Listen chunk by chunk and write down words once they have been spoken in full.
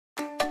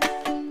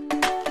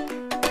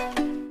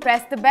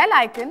Press the bell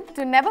icon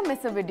to never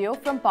miss a video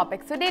from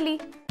POPxo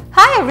Daily.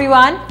 Hi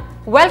everyone!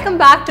 Welcome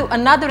back to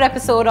another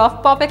episode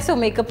of POPxo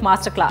Makeup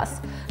Masterclass.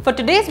 For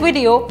today's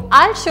video,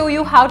 I'll show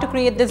you how to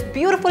create this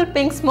beautiful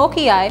pink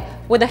smoky eye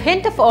with a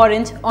hint of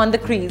orange on the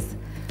crease.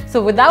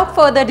 So without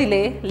further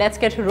delay, let's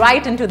get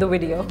right into the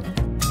video.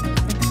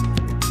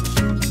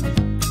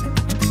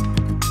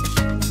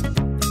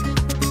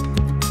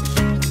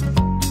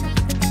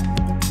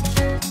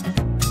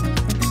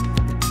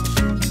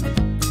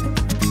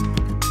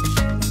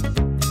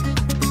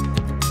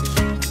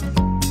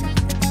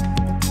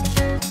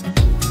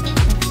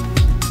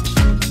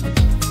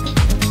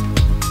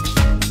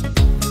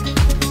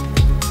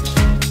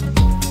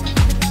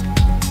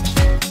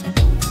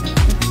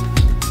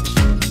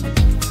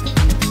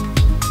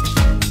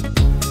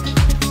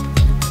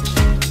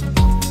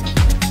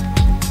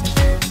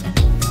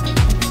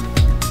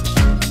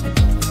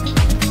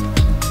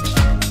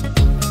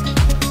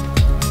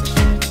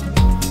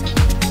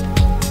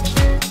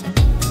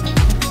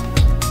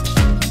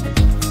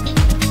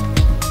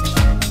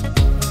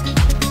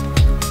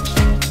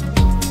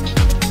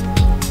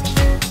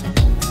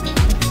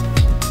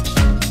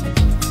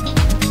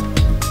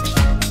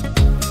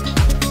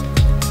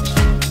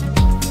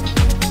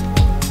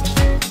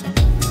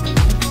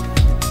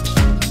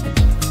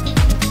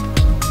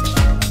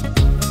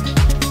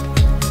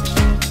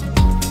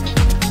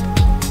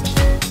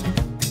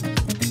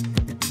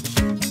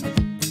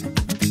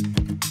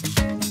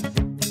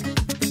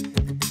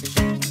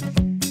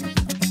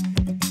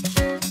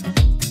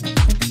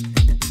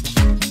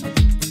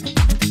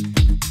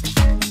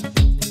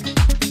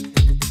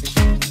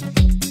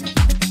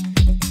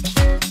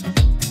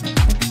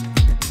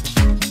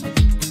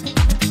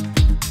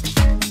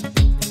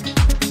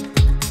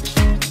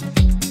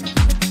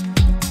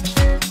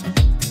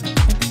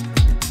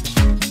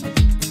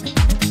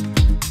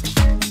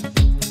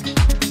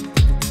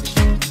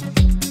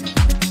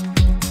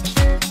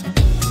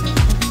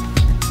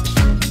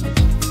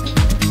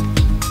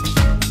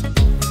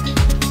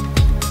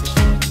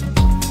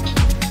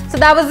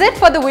 That was it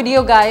for the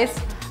video, guys.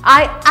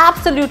 I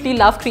absolutely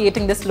love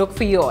creating this look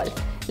for you all.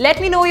 Let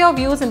me know your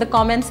views in the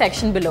comment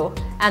section below.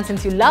 And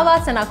since you love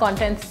us and our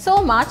content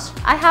so much,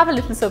 I have a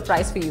little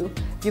surprise for you.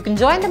 You can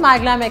join the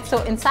MyGlamm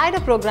POPxo Insider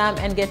program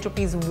and get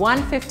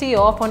 ₹150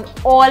 off on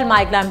all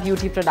MyGlamm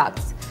beauty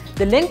products.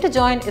 The link to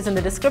join is in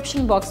the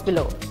description box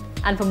below.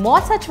 And for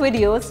more such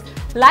videos,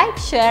 like,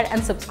 share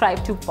and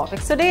subscribe to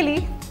POPxo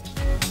Daily.